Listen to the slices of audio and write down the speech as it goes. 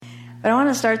But I want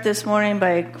to start this morning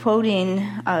by quoting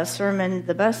a sermon,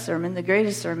 the best sermon, the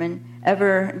greatest sermon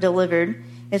ever delivered.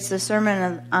 It's the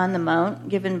Sermon on the Mount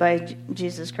given by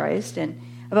Jesus Christ. And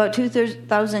about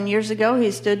 2,000 years ago,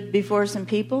 he stood before some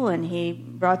people and he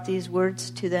brought these words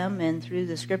to them. And through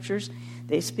the scriptures,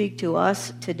 they speak to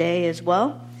us today as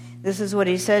well. This is what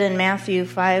he said in Matthew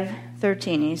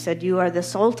 5:13. He said, "You are the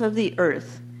salt of the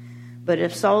earth. But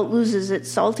if salt loses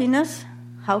its saltiness,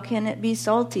 how can it be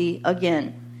salty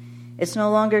again? It's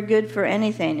no longer good for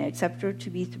anything except for to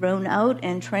be thrown out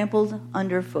and trampled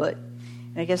underfoot."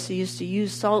 I guess they used to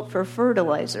use salt for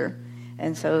fertilizer.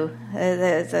 And so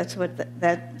that's what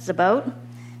that's about.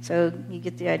 So you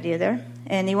get the idea there.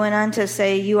 And he went on to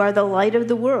say, "You are the light of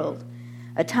the world.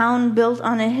 A town built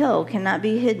on a hill cannot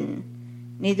be hidden.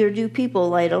 Neither do people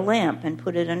light a lamp and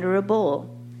put it under a bowl.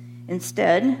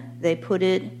 Instead, they put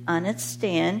it on its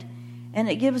stand, and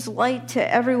it gives light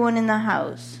to everyone in the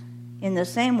house. In the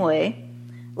same way,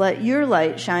 let your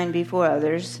light shine before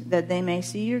others, that they may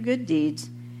see your good deeds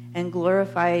and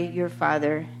glorify your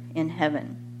Father in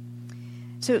heaven."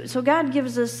 So God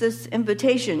gives us this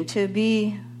invitation to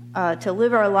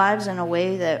live our lives in a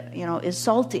way that is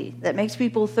salty, that makes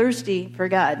people thirsty for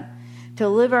God. To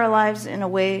live our lives in a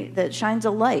way that shines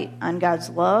a light on God's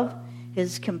love,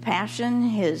 His compassion,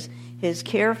 His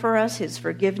care for us, His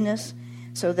forgiveness,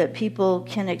 so that people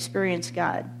can experience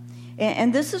God.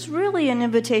 And this is really an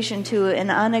invitation to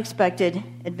an unexpected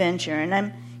adventure. And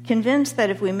I'm convinced that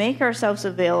if we make ourselves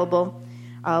available,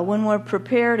 when we're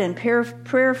prepared and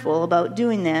prayerful about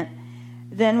doing that,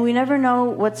 then we never know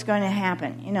what's going to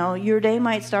happen. Your day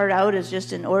might start out as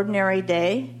just an ordinary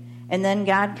day, and then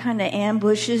God kind of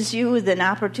ambushes you with an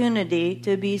opportunity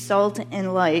to be salt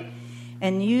and light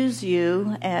and use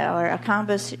you or a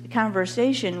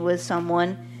conversation with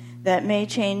someone that may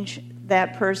change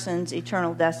that person's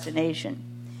eternal destination.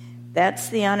 That's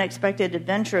the unexpected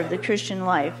adventure of the Christian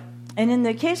life. And in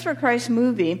the Case for Christ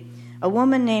movie, a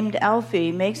woman named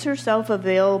Alfie makes herself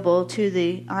available to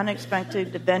the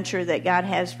unexpected adventure that God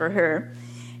has for her.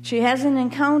 She has an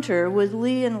encounter with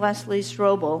Lee and Leslie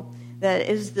Strobel that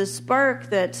is the spark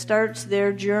that starts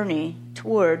their journey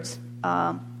towards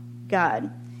God.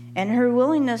 And her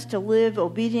willingness to live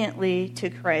obediently to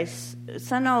Christ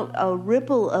sent out a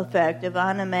ripple effect of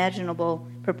unimaginable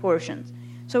proportions.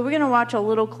 So we're going to watch a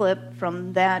little clip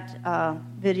from that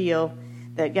video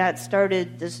that got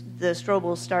started, the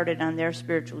Strobels started on their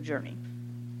spiritual journey.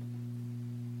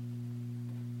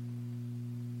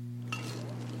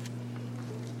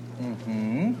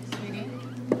 Mm-hmm. Sweetie?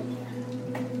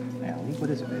 Allie, what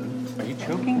is it, baby? Are you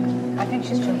choking? I think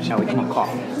she's choking. Allie, come on, cough.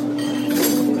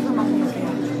 Come on,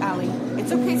 Allie.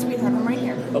 It's okay, sweetheart. I'm right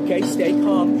here. Okay, stay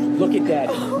calm. Look at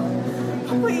Daddy.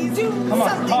 Please do Come on,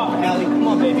 something. cough, Allie. Come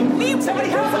on, baby. Please, Somebody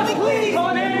help us, please! Call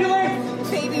an ambulance!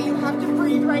 Baby, you have to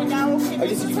breathe right now. Okay,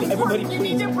 this is Everybody, important. You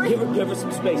please, need to breathe. give her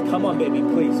some space. Come on, baby,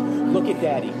 please. Look at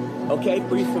Daddy. Okay,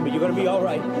 breathe for me. You're going to be all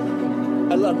right.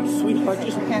 I love you, sweetheart.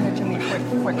 Just Hand her to me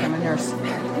quick. I'm a nurse.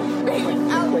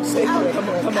 quick, stay quick. Come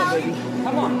on, baby.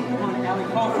 Come on,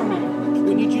 Allie, call for me.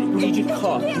 We need you to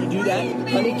cough. Can you do that?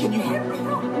 Honey, can you? I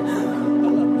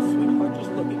love you, sweetheart.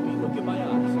 Just look at me. Look at my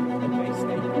eyes. Okay,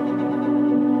 stay.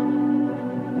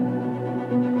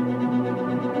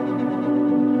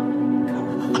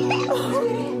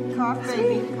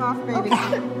 Cough, baby.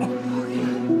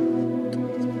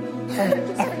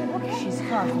 She's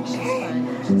coughing. She's fine.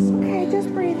 She's okay. Just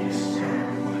breathe.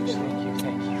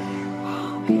 Thank you.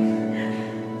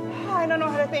 I don't know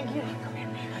how to thank you.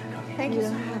 Thank you. You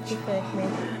don't have to thank me.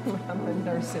 I'm a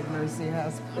nurse at Mercy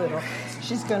Hospital.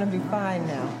 She's going to be fine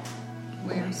now.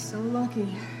 We're so lucky.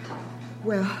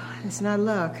 Well, it's not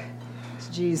luck. It's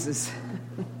Jesus.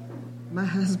 My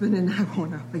husband and I were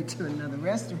on our way to another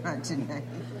restaurant tonight.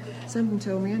 Something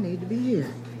told me I need to be here.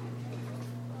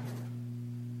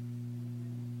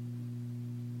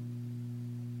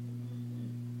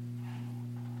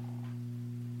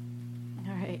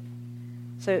 All right.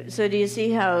 So do you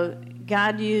see how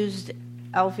God used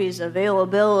Alfie's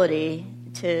availability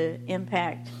to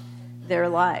impact their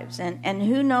lives? And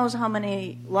who knows how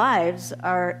many lives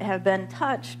have been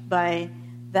touched by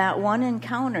that one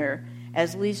encounter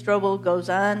as Lee Strobel goes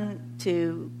on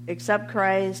to accept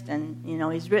Christ, and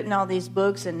he's written all these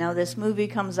books, and now this movie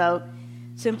comes out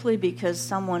simply because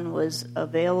someone was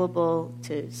available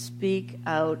to speak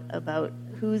out about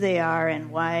who they are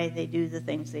and why they do the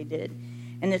things they did.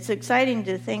 And it's exciting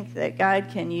to think that God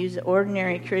can use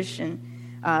ordinary Christian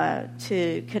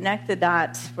to connect the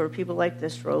dots for people like the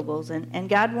Strobels, and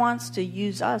God wants to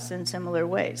use us in similar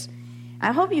ways.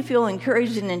 I hope you feel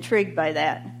encouraged and intrigued by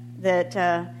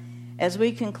that as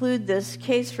we conclude this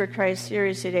Case for Christ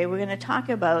series today, we're going to talk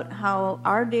about how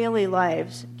our daily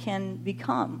lives can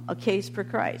become a case for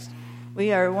Christ.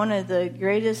 We are one of the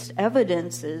greatest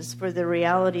evidences for the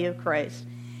reality of Christ.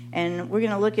 And we're going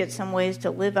to look at some ways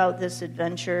to live out this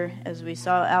adventure as we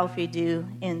saw Alfie do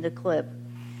in the clip.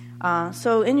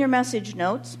 So in your message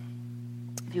notes,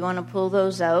 if you want to pull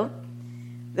those out,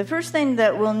 the first thing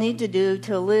that we'll need to do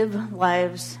to live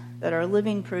lives that are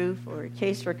living proof or a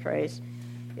case for Christ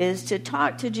is to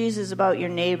talk to Jesus about your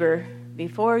neighbor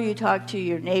before you talk to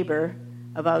your neighbor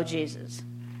about Jesus.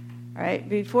 All right?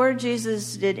 Before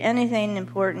Jesus did anything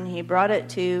important, he brought it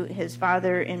to his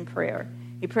Father in prayer.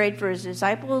 He prayed for his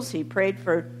disciples. He prayed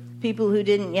for people who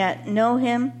didn't yet know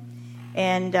him.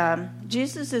 And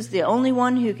Jesus is the only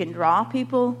one who can draw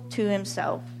people to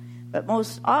himself. But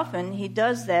most often, he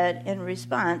does that in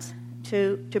response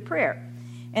to prayer.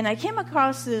 And I came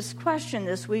across this question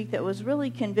this week that was really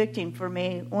convicting for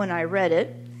me when I read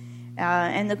it.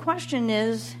 And the question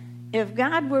is, if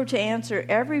God were to answer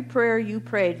every prayer you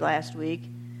prayed last week,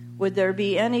 would there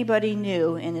be anybody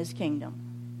new in his kingdom?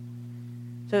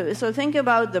 So think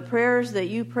about the prayers that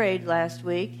you prayed last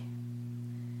week.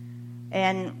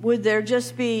 And would there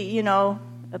just be,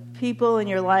 people in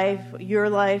your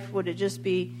life, would it just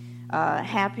be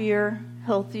happier,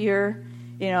 healthier,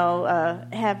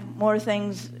 have more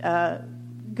things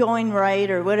going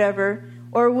right or whatever?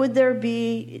 Or would there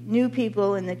be new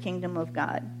people in the kingdom of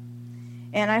God?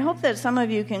 And I hope that some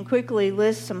of you can quickly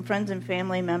list some friends and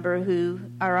family members who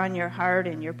are on your heart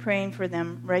and you're praying for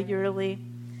them regularly.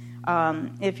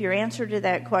 If your answer to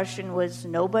that question was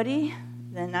nobody,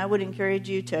 then I would encourage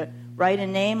you to write a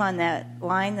name on that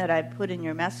line that I put in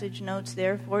your message notes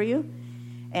there for you,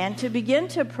 and to begin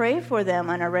to pray for them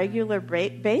on a regular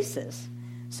basis.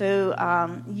 So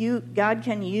God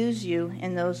can use you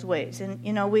in those ways.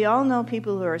 And, we all know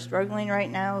people who are struggling right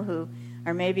now, who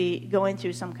are maybe going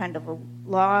through some kind of a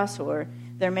loss, or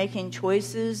they're making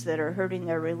choices that are hurting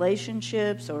their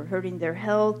relationships or hurting their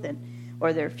health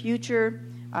or their future.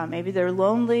 Maybe they're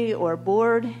lonely or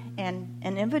bored, and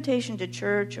an invitation to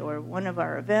church or one of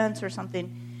our events or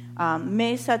something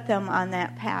may set them on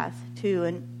that path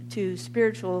to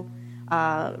spiritual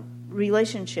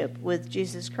relationship with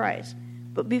Jesus Christ.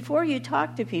 But before you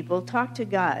talk to people, talk to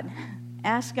God.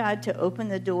 Ask God to open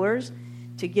the doors,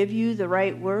 to give you the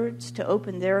right words, to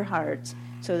open their hearts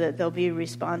so that they'll be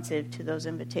responsive to those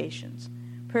invitations.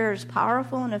 Prayer is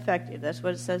powerful and effective. That's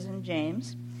what it says in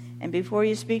James. And before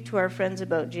you speak to our friends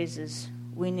about Jesus,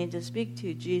 we need to speak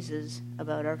to Jesus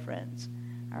about our friends.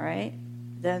 All right?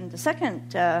 Then the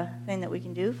second thing that we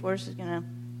can do, Forrest is going to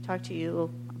talk to you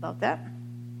about that.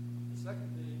 The second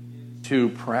thing is to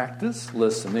practice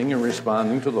listening and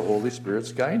responding to the Holy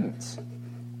Spirit's guidance.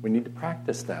 We need to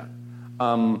practice that.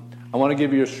 I want to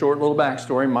give you a short little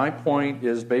backstory. My point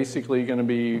is basically going to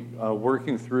be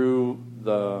working through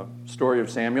the story of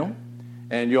Samuel.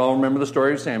 And you all remember the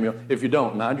story of Samuel. If you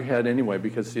don't, nod your head anyway,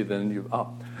 because then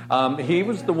he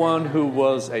was the one who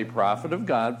was a prophet of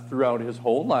God throughout his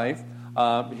whole life.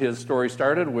 His story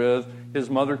started with his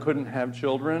mother couldn't have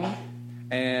children,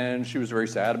 and she was very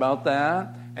sad about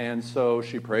that. And so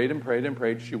she prayed and prayed and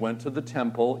prayed. She went to the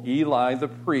temple. Eli, the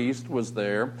priest, was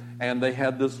there, and they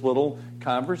had this little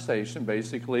conversation.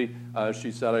 Basically,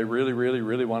 she said, I really, really,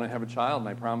 really want to have a child, and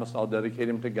I promised I'll dedicate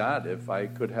him to God if I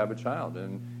could have a child.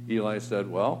 And Eli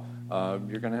said, well,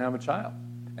 you're going to have a child.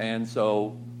 And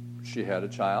so she had a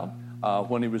child.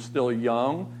 When he was still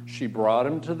young, she brought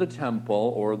him to the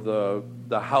temple, or the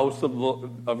house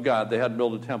of God. They hadn't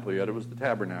built a temple yet. It was the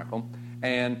tabernacle.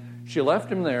 And she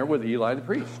left him there with Eli the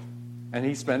priest. And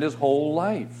he spent his whole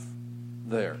life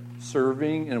there,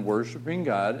 serving and worshiping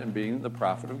God and being the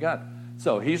prophet of God.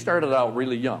 So he started out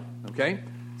really young, okay?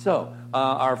 So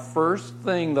our first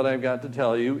thing that I've got to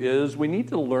tell you is we need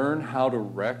to learn how to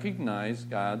recognize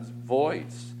God's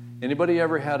voice. Anybody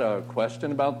ever had a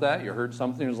question about that? You heard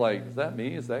something, it was like, is that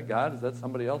me? Is that God? Is that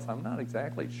somebody else? I'm not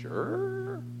exactly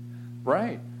sure.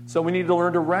 Right. So we need to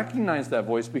learn to recognize that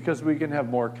voice, because we can have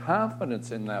more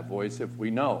confidence in that voice if we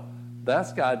know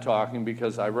that's God talking,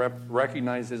 because I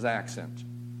recognize his accent.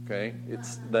 Okay?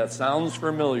 That sounds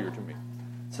familiar to me.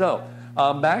 So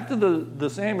back to the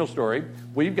Samuel story.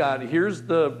 Here's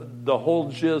the whole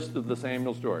gist of the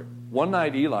Samuel story. One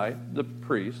night, Eli, the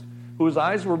priest, whose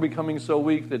eyes were becoming so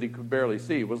weak that he could barely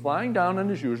see, was lying down in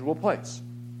his usual place.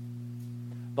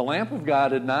 The lamp of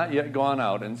God had not yet gone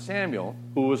out, and Samuel,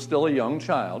 who was still a young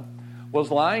child,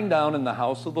 was lying down in the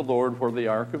house of the Lord where the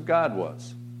ark of God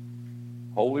was.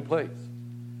 Holy place.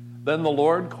 Then the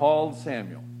Lord called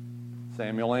Samuel.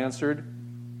 Samuel answered,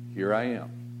 "Here I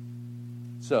am."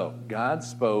 So God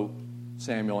spoke,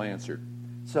 Samuel answered.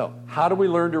 So, how do we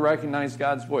learn to recognize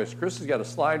God's voice? Chris has got a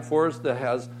slide for us that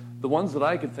has the ones that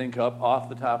I could think of off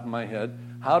the top of my head.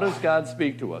 How does God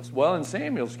speak to us? Well, in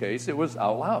Samuel's case, it was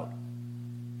out loud.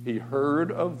 He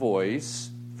heard a voice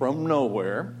from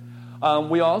nowhere.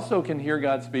 We also can hear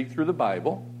God speak through the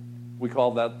Bible. We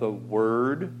call that the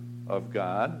Word of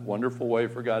God. Wonderful way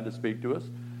for God to speak to us.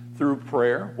 Through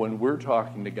prayer, when we're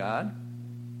talking to God,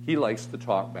 He likes to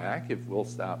talk back if we'll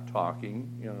stop talking,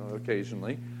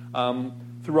 occasionally.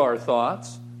 Through our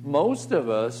thoughts. Most of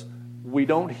us, we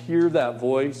don't hear that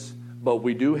voice, but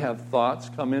we do have thoughts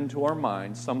come into our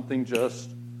mind. Something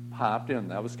just popped in.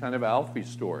 That was kind of Alfie's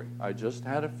story. I just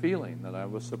had a feeling that I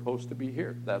was supposed to be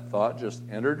here. That thought just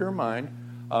entered her mind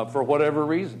for whatever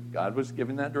reason. God was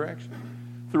giving that direction.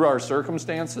 Through our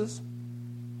circumstances,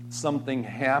 something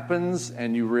happens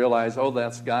and you realize, oh,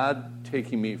 that's God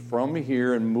taking me from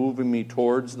here and moving me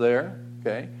towards there.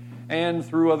 Okay? And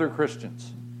through other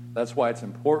Christians. That's why it's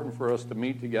important for us to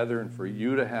meet together and for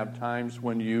you to have times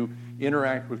when you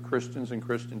interact with Christians and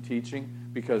Christian teaching,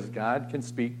 because God can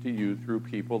speak to you through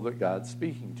people that God's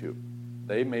speaking to.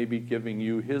 They may be giving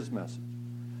you His message.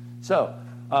 So,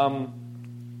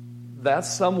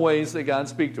 that's some ways that God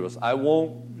speaks to us. I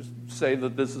won't say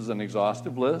that this is an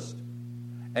exhaustive list,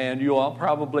 and you all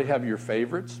probably have your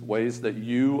favorites, ways that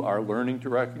you are learning to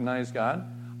recognize God.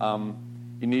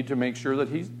 You need to make sure that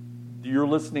you're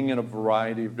listening in a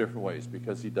variety of different ways,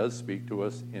 because He does speak to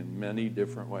us in many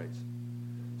different ways.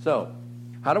 So,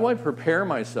 how do I prepare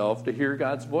myself to hear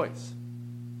God's voice?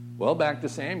 Well, back to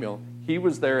Samuel. He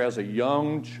was there as a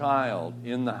young child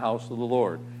in the house of the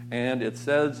Lord. And it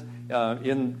says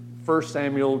in 1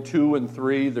 Samuel 2 and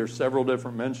 3, there's several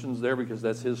different mentions there because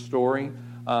that's his story.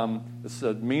 It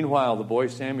said, meanwhile, the boy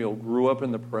Samuel grew up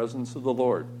in the presence of the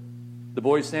Lord. The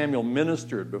boy Samuel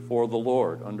ministered before the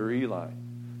Lord under Eli.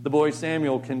 The boy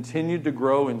Samuel continued to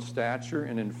grow in stature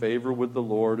and in favor with the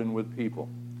Lord and with people.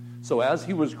 So as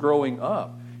he was growing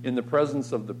up in the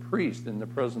presence of the priest, in the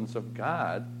presence of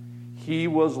God, he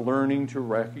was learning to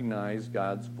recognize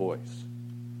God's voice.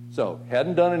 So,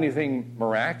 hadn't done anything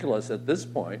miraculous at this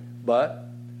point, but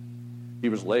he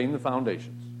was laying the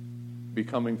foundations,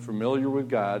 becoming familiar with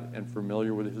God and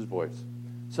familiar with His voice.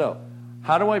 So,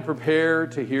 how do I prepare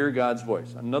to hear God's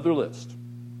voice? Another list.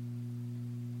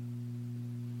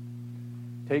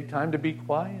 Take time to be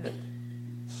quiet.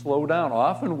 Slow down.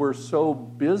 Often we're so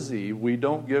busy, we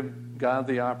don't give God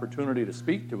the opportunity to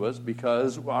speak to us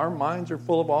because our minds are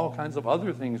full of all kinds of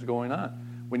other things going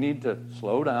on. We need to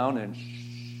slow down and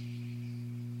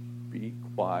be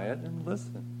quiet and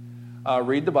listen.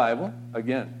 Read the Bible.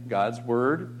 Again, God's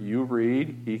Word. You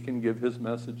read. He can give His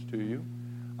message to you.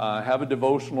 Have a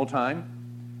devotional time.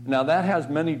 Now, that has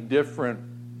many different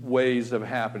ways of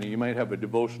happening. You might have a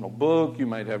devotional book. You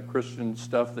might have Christian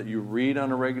stuff that you read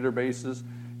on a regular basis.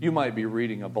 You might be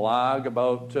reading a blog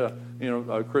about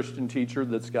a Christian teacher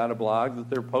that's got a blog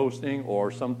that they're posting, or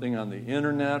something on the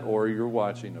internet, or you're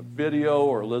watching a video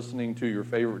or listening to your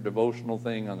favorite devotional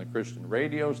thing on the Christian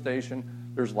radio station.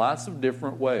 There's lots of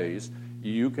different ways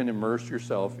you can immerse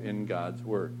yourself in God's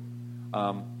Word.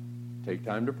 Take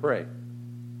time to pray.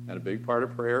 And a big part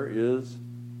of prayer is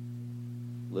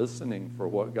listening for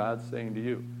what God's saying to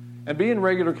you. And be in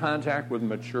regular contact with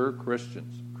mature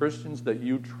Christians. Christians that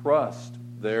you trust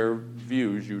their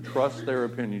views, you trust their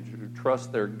opinions, you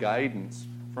trust their guidance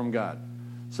from God.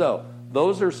 So,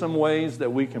 those are some ways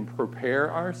that we can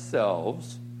prepare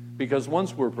ourselves, because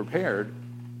once we're prepared,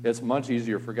 it's much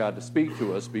easier for God to speak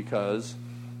to us because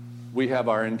we have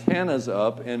our antennas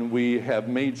up and we have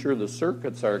made sure the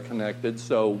circuits are connected,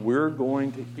 so we're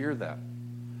going to hear that.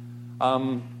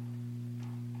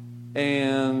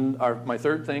 My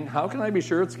third thing, how can I be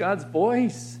sure it's God's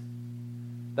voice?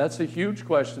 That's a huge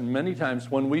question. Many times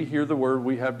when we hear the word,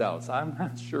 we have doubts. I'm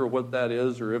not sure what that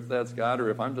is, or if that's God, or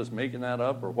if I'm just making that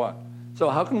up, or what. So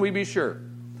how can we be sure?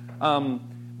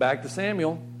 Back to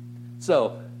Samuel.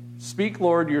 So, speak,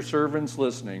 Lord, your servant's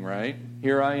listening, right?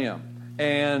 Here I am.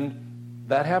 And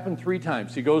that happened 3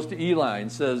 times. He goes to Eli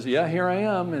and says, yeah, here I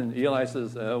am. And Eli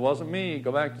says, it wasn't me.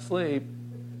 Go back to sleep.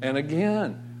 And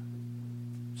again,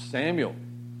 Samuel,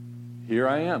 here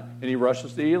I am. And he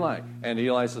rushes to Eli. And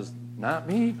Eli says, not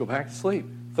me. Go back to sleep.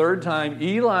 3rd time,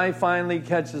 Eli finally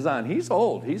catches on. He's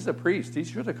old. He's a priest. He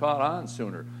should have caught on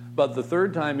sooner. But the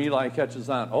 3rd time, Eli catches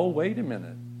on. Oh, wait a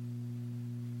minute.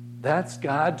 That's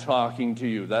God talking to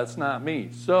you. That's not me.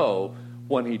 So,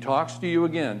 when he talks to you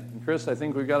again, and Chris, I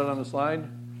think we've got it on the slide.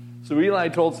 So Eli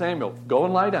told Samuel, go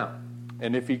and lie down.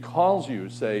 And if he calls you,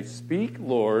 say, speak,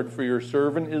 Lord, for your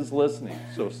servant is listening.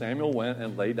 So Samuel went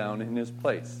and lay down in his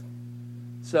place.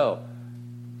 So,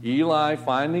 Eli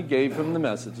finally gave him the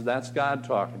message. That's God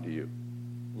talking to you.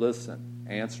 listen.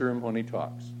 Answer him when he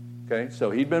talks. Okay?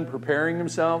 So he'd been preparing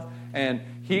himself, and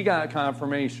he got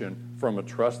confirmation from a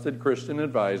trusted Christian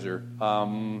advisor.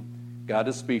 God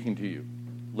is speaking to you.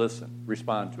 Listen.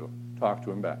 Respond to him. Talk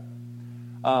to him back.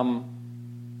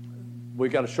 We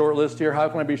got a short list here. How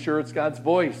can I be sure it's God's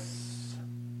voice?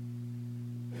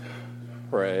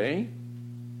 Pray.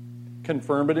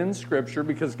 Confirm it in Scripture,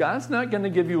 because God's not going to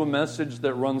give you a message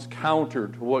that runs counter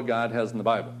to what God has in the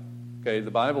Bible. Okay,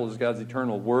 the Bible is God's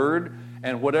eternal word,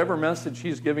 and whatever message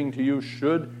he's giving to you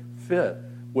should fit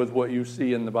with what you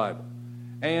see in the Bible.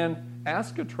 And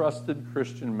ask a trusted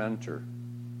Christian mentor.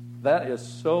 That is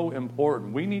so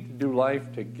important. We need to do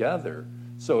life together.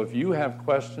 So if you have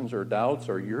questions or doubts,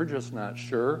 or you're just not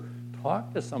sure,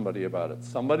 talk to somebody about it.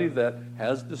 Somebody that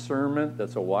has discernment,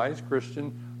 that's a wise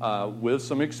Christian, with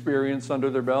some experience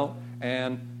under their belt,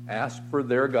 and ask for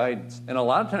their guidance. And a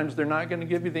lot of times they're not going to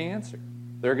give you the answer.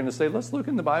 They're going to say, let's look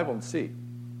in the Bible and see.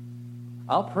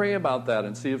 I'll pray about that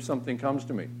and see if something comes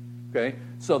to me. Okay?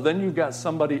 So then you've got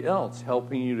somebody else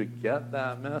helping you to get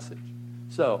that message.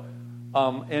 So,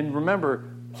 and remember,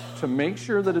 to make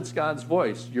sure that it's God's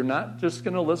voice, you're not just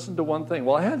going to listen to one thing.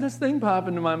 Well, I had this thing pop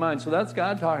into my mind, so that's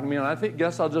God talking to me, and I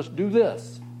guess I'll just do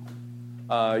this.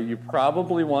 You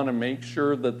probably want to make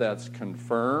sure that that's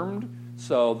confirmed,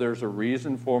 so there's a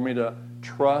reason for me to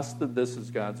trust that this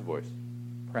is God's voice.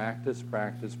 Practice,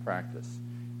 practice, practice.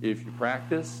 If you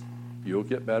practice, you'll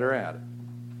get better at it.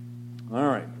 All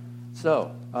right.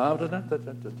 So,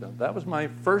 that was my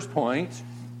first point.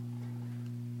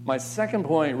 My second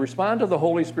point, respond to the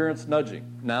Holy Spirit's nudging.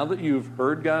 Now that you've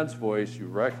heard God's voice, you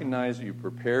recognize it, you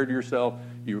prepared yourself,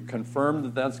 you confirmed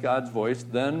that that's God's voice,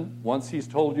 then once he's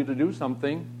told you to do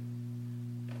something,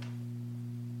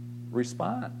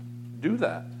 respond. Do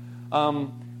that.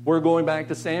 We're going back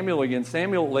to Samuel again.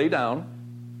 Samuel lay down,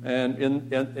 and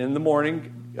in the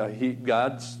morning,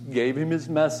 God gave him his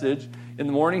message. In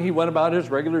the morning, he went about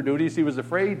his regular duties. He was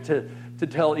afraid to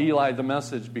tell Eli the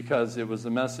message, because it was a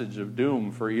message of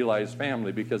doom for Eli's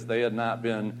family, because they had not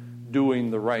been doing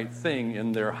the right thing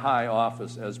in their high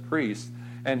office as priests.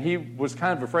 And he was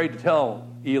kind of afraid to tell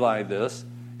Eli this.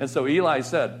 And so Eli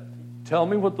said, tell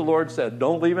me what the Lord said.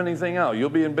 Don't leave anything out. You'll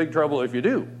be in big trouble if you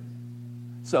do.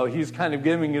 So he's kind of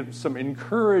giving him some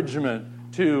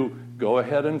encouragement to go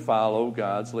ahead and follow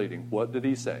God's leading. What did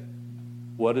he say?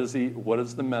 What is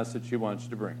the message he wants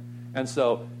you to bring? And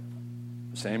so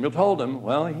Samuel told him,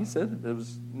 well, he said it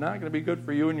was not going to be good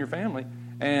for you and your family.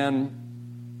 And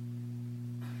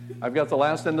I've got the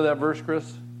last end of that verse,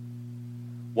 Chris.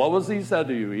 What was he said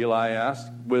to you? Eli asked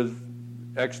with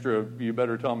extra, you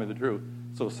better tell me the truth.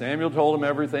 So Samuel told him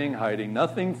everything, hiding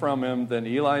nothing from him. Then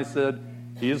Eli said,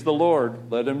 he is the Lord.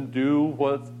 Let him do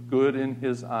what's good in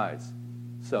his eyes.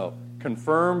 So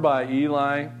confirmed by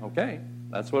Eli, okay,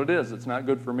 that's what it is. It's not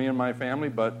good for me and my family,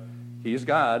 but he's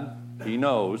God. He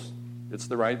knows it's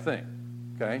the right thing.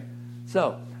 Okay?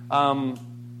 So,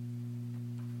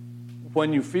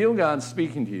 when you feel God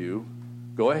speaking to you,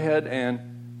 go ahead and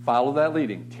follow that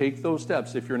leading. Take those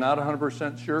steps. If you're not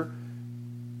 100% sure,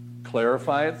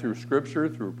 clarify it through Scripture,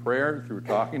 through prayer, through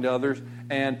talking to others,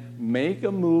 and make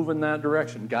a move in that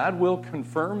direction. God will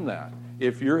confirm that.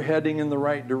 If you're heading in the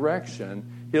right direction,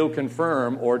 he'll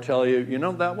confirm or tell you,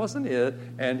 that wasn't it,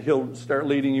 and he'll start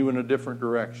leading you in a different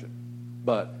direction.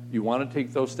 But you want to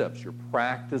take those steps. You're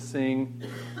practicing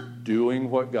doing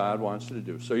what God wants you to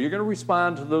do. So you're going to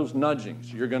respond to those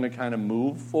nudgings. You're going to kind of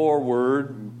move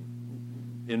forward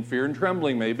in fear and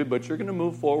trembling maybe, but you're going to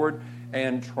move forward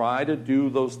and try to do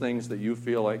those things that you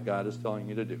feel like God is telling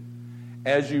you to do.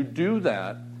 As you do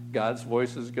that, God's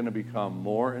voice is going to become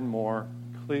more and more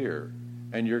clear,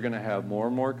 and you're going to have more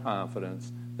and more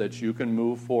confidence that you can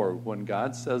move forward. When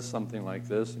God says something like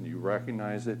this and you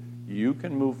recognize it, you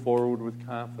can move forward with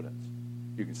confidence.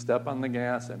 You can step on the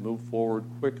gas and move forward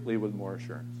quickly with more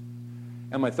assurance.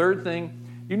 And my third thing,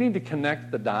 you need to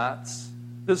connect the dots.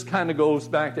 This kind of goes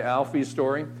back to Alfie's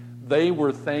story. They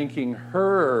were thanking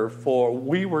her for,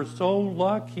 we were so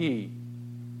lucky.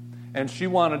 And she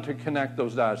wanted to connect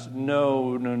those dots.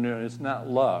 No, it's not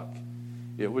luck.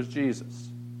 It was Jesus.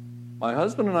 My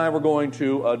husband and I were going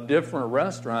to a different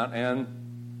restaurant, and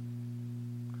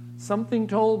something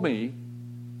told me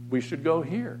we should go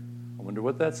here. I wonder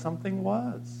what that something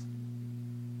was.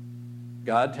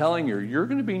 God telling her, you're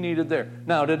going to be needed there.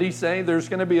 Now, did he say there's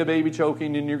going to be a baby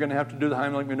choking and you're going to have to do the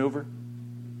Heimlich maneuver?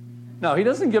 No, he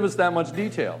doesn't give us that much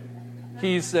detail.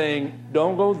 He's saying,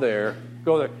 don't go there,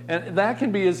 go there. And that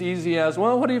can be as easy as,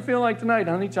 well, what do you feel like tonight,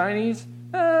 honey? Chinese?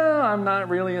 I'm not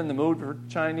really in the mood for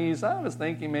Chinese. I was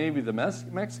thinking maybe the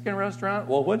Mexican restaurant.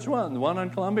 Well, which one? The one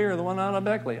on Columbia or the one out on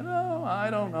Beckley? Oh,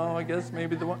 I don't know. I guess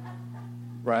maybe the one.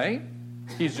 right?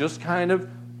 He's just kind of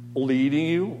leading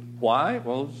you. Why?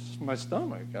 Well, it's my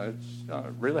stomach. I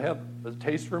really have a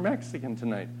taste for Mexican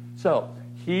tonight. So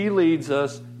he leads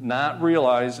us,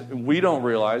 we don't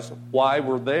realize why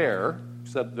we're there,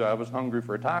 except that I was hungry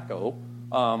for a taco.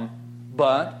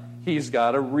 But he's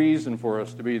got a reason for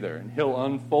us to be there, and he'll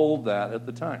unfold that at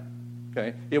the time.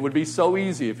 Okay? It would be so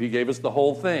easy if he gave us the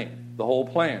whole thing, the whole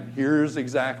plan. Here's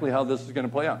exactly how this is going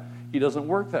to play out. He doesn't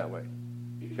work that way.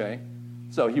 Okay?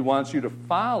 So he wants you to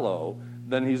follow,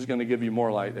 then he's going to give you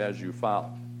more light as you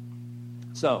follow.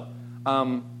 So,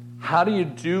 how do you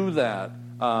do that?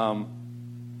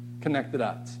 Connect the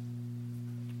dots.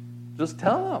 Just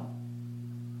tell them.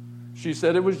 She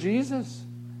said it was Jesus.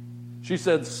 She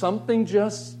said something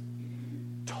just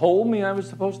told me I was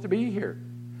supposed to be here.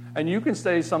 And you can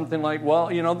say something like, well,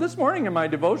 this morning in my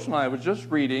devotional I was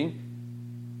just reading,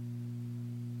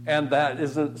 and that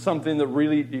is something that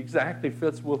really exactly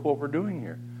fits with what we're doing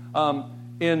here.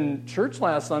 In church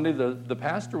last Sunday, the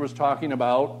pastor was talking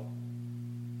about,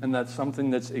 and that's something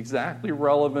that's exactly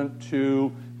relevant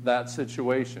to that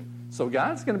situation. So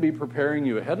God's going to be preparing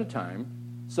you ahead of time,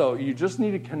 so you just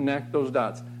need to connect those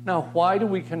dots. Now, why do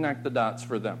we connect the dots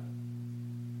for them?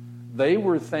 They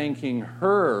were thanking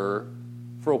her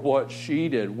for what she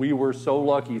did. We were so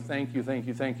lucky. Thank you, thank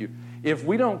you, thank you. If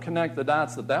we don't connect the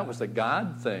dots that was a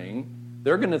God thing,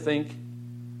 they're going to think,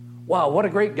 wow, what a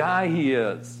great guy he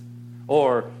is.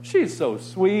 Or, she's so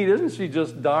sweet, isn't she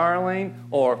just darling?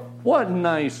 Or, what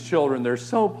nice children, they're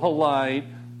so polite.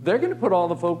 They're going to put all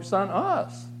the focus on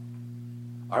us.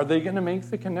 Are they going to make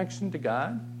the connection to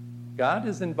God? God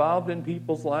is involved in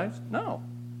people's lives? No.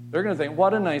 They're going to think,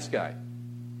 what a nice guy.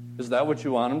 Is that what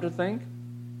you want them to think?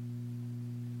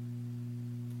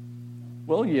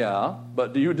 Well, yeah,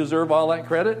 but do you deserve all that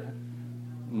credit?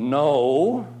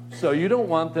 No. So you don't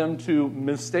want them to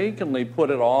mistakenly put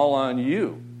it all on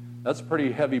you. That's a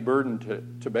pretty heavy burden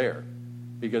to bear.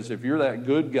 Because if you're that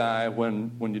good guy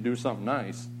when you do something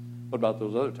nice, what about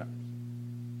those other times?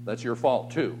 That's your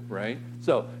fault too, right?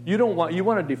 So you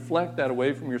want to deflect that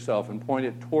away from yourself and point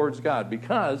it towards God,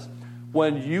 because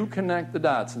when you connect the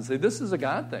dots and say, this is a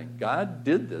God thing. God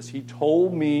did this. He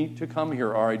told me to come here,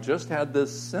 or I just had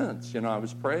this sense. I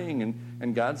was praying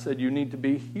and God said, you need to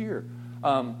be here.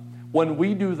 When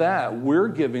we do that, we're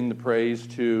giving the praise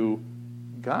to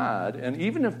God, and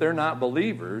even if they're not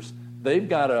believers, they've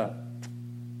got a,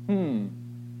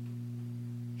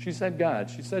 She said God.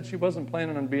 She said she wasn't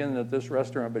planning on being at this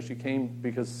restaurant, but she came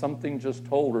because something just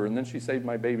told her, and then she saved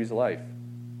my baby's life.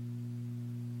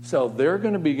 So they're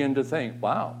going to begin to think,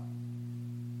 wow,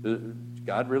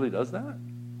 God really does that?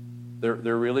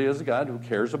 There really is a God who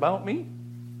cares about me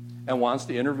and wants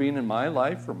to intervene in my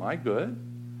life for my good?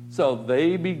 So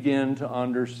they begin to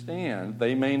understand.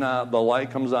 They may not, the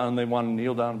light comes on and they want to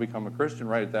kneel down and become a Christian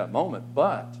right at that moment,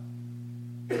 but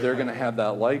they're going to have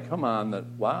that light come on that,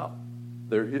 wow,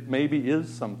 it maybe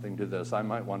is something to this. I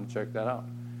might want to check that out.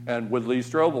 And with Lee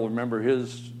Strobel, remember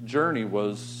his journey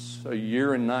was 1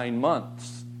 year and 9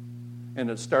 months. And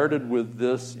it started with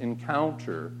this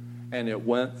encounter, and it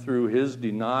went through his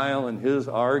denial and his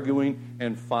arguing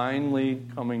and finally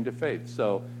coming to faith.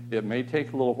 So it may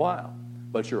take a little while,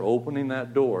 but you're opening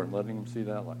that door and letting him see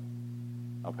that light.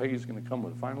 Now Peggy's going to come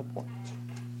with a final point.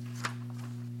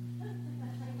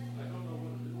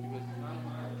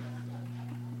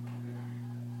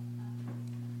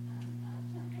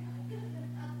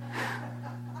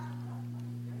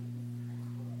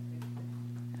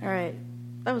 All right.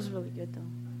 That was really good, though.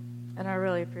 And I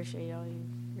really appreciate all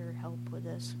your help with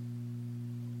this.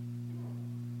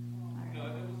 Right. No,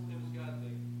 it was God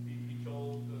thing.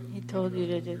 He told you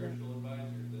to do that.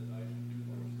 Advisor that I should do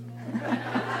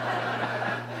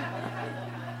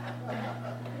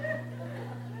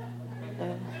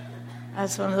that.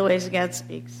 That's one of the ways God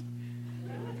speaks.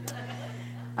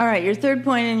 All right, your third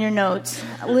point in your notes.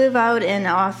 Live out an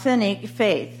authentic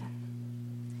faith.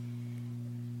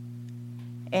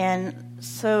 And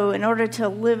so in order to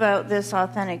live out this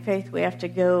authentic faith, we have to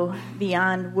go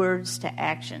beyond words to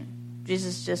action.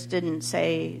 Jesus just didn't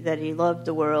say that he loved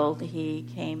the world. He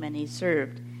came and he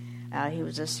served. He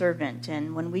was a servant.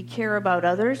 And when we care about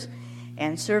others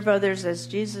and serve others as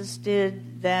Jesus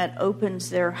did, that opens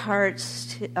their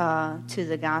hearts to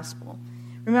the gospel.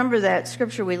 Remember that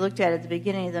scripture we looked at the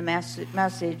beginning of the message,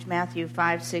 Matthew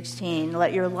 5:16.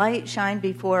 Let your light shine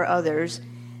before others,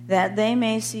 that they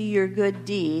may see your good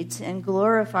deeds and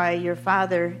glorify your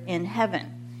Father in heaven.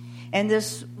 And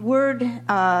this word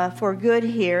for good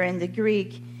here in the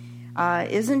Greek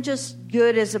isn't just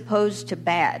good as opposed to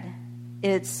bad.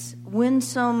 It's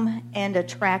winsome and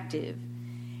attractive.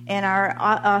 And our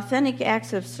authentic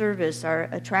acts of service are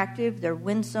attractive, they're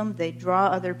winsome, they draw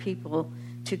other people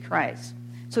to Christ.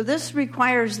 So this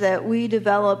requires that we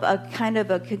develop a kind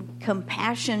of a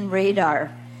compassion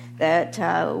radar, that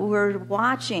we're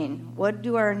watching. What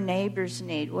do our neighbors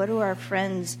need? What do our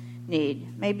friends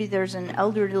need? Maybe there's an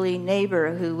elderly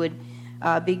neighbor who would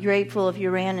be grateful if you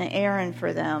ran an errand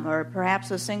for them, or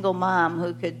perhaps a single mom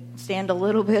who could stand a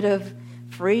little bit of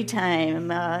free time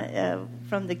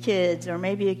from the kids, or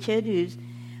maybe a kid who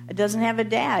doesn't have a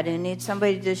dad and needs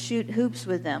somebody to shoot hoops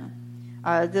with them.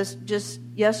 This just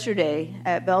yesterday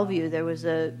at Bellevue, there was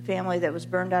a family that was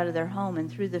burned out of their home,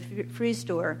 and through the free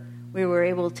store, we were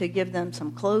able to give them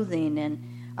some clothing. And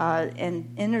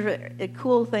a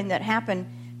cool thing that happened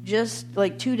just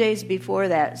like 2 days before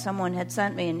that, someone had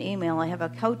sent me an email. I have a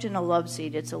couch and a love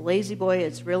seat. It's a lazy boy.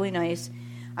 It's really nice.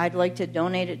 I'd like to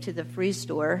donate it to the free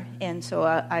store. And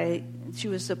so she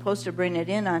was supposed to bring it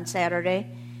in on Saturday.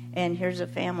 And here's a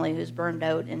family who's burned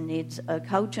out and needs a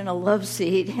couch and a love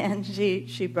seat. And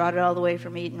she brought it all the way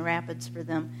from Eaton Rapids for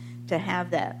them to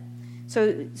have that.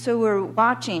 So we're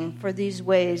watching for these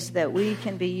ways that we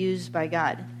can be used by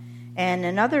God. And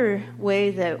another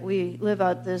way that we live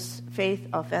out this faith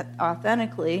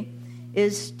authentically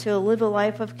is to live a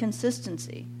life of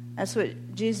consistency. That's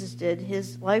what Jesus did.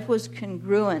 His life was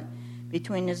congruent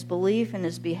between his belief and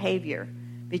his behavior,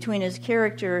 between his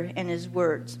character and his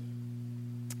words.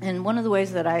 And one of the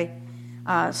ways that I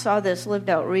saw this lived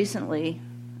out recently,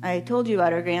 I told you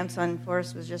about our grandson.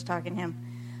 Forrest was just talking to him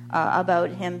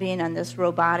about him being on this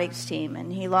robotics team,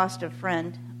 and he lost a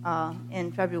friend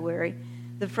in February.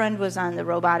 The friend was on the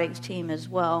robotics team as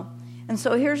well. And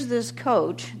so here's this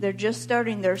coach. They're just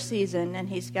starting their season, and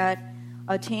he's got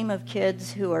a team of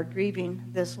kids who are grieving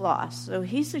this loss. So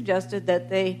he suggested that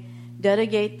they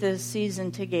dedicate the season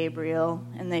to Gabriel,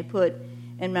 and they put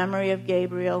in memory of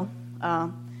Gabriel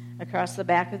across the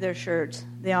back of their shirts.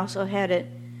 They also had it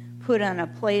put on a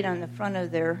plate on the front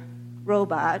of their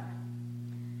robot.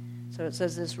 So it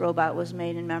says this robot was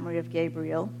made in memory of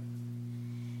Gabriel.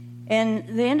 And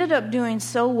they ended up doing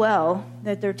so well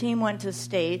that their team went to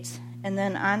states and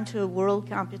then on to a world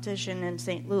competition in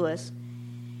St. Louis.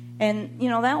 And,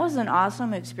 that was an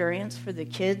awesome experience for the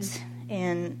kids,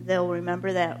 and they'll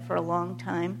remember that for a long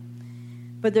time.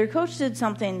 But their coach did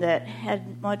something that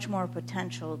had much more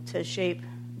potential to shape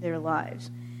their lives.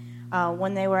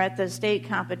 When they were at the state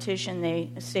competition, they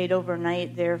stayed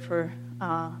overnight there for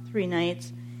 3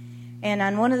 nights. And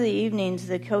on one of the evenings,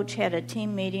 the coach had a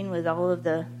team meeting with all of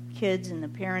the kids and the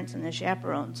parents and the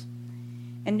chaperones.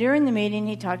 And during the meeting,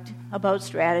 he talked about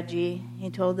strategy. He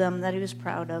told them that he was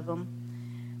proud of them.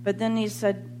 But then he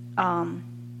said, one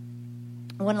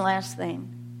last thing.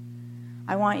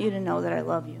 I want you to know that I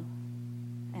love you.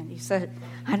 And he said,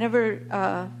 I never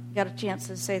got a chance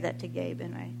to say that to Gabe.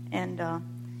 And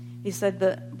he said,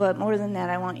 but more than that,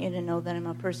 I want you to know that I'm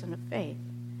a person of faith.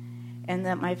 And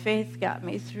that my faith got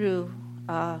me through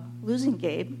losing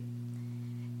Gabe.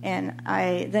 And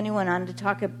then he went on to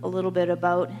talk a little bit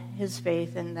about his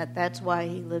faith and that's why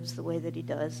he lives the way that he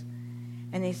does.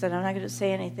 And he said, I'm not going to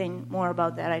say anything more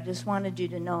about that. I just wanted you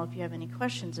to know if you have any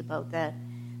questions about that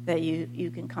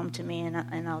you can come to me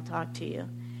and I'll talk to you.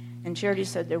 And Charity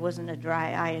said there wasn't a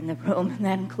dry eye in the room, and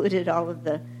that included all of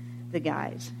the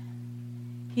guys.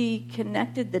 He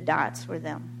connected the dots for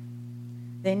them.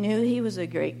 They knew he was a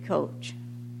great coach.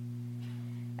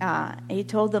 He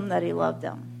told them that he loved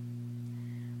them.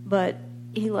 But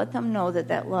he let them know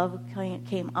that love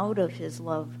came out of his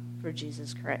love for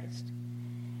Jesus Christ.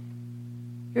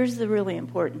 Here's the really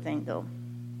important thing, though.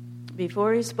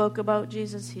 Before he spoke about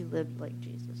Jesus, he lived like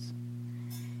Jesus.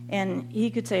 And he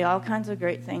could say all kinds of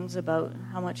great things about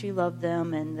how much he loved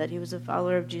them and that he was a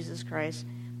follower of Jesus Christ.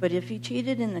 But if he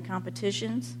cheated in the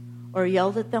competitions or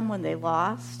yelled at them when they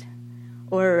lost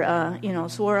or,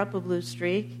 swore up a blue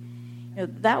streak,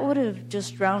 that would have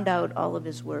just drowned out all of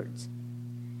his words.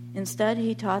 Instead,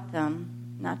 he taught them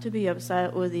not to be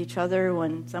upset with each other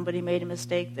when somebody made a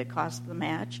mistake that cost the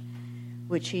match,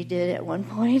 which he did at one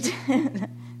point.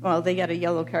 Well, they got a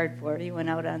yellow card for it. He went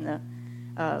out on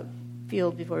the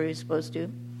field before he was supposed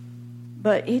to.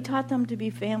 But he taught them to be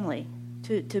family,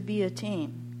 to be a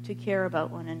team, to care about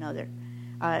one another.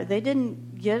 They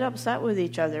didn't get upset with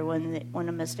each other when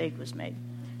a mistake was made.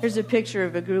 Here's a picture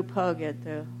of a group hug at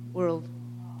the World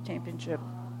Championship.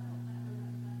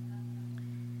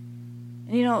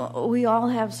 And, we all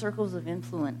have circles of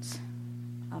influence,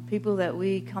 people that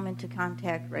we come into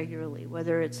contact regularly,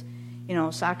 whether it's,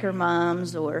 soccer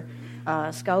moms or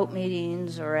scout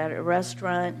meetings or at a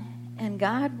restaurant. And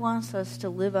God wants us to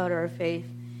live out our faith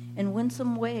in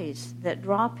winsome ways that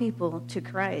draw people to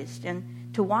Christ and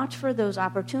to watch for those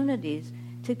opportunities,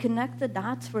 to connect the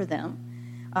dots for them,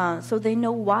 so they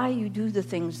know why you do the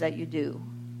things that you do,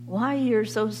 why you're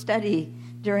so steady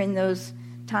during those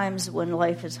times when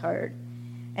life is hard.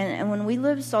 And when we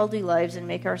live salty lives and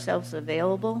make ourselves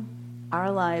available,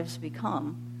 our lives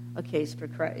become a case for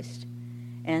Christ.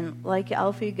 And like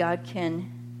Alfie, God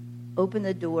can open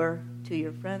the door to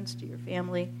your friends, to your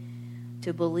family,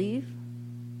 to believe,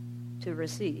 to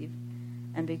receive,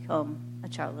 and become a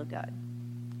child of God.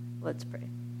 Let's pray.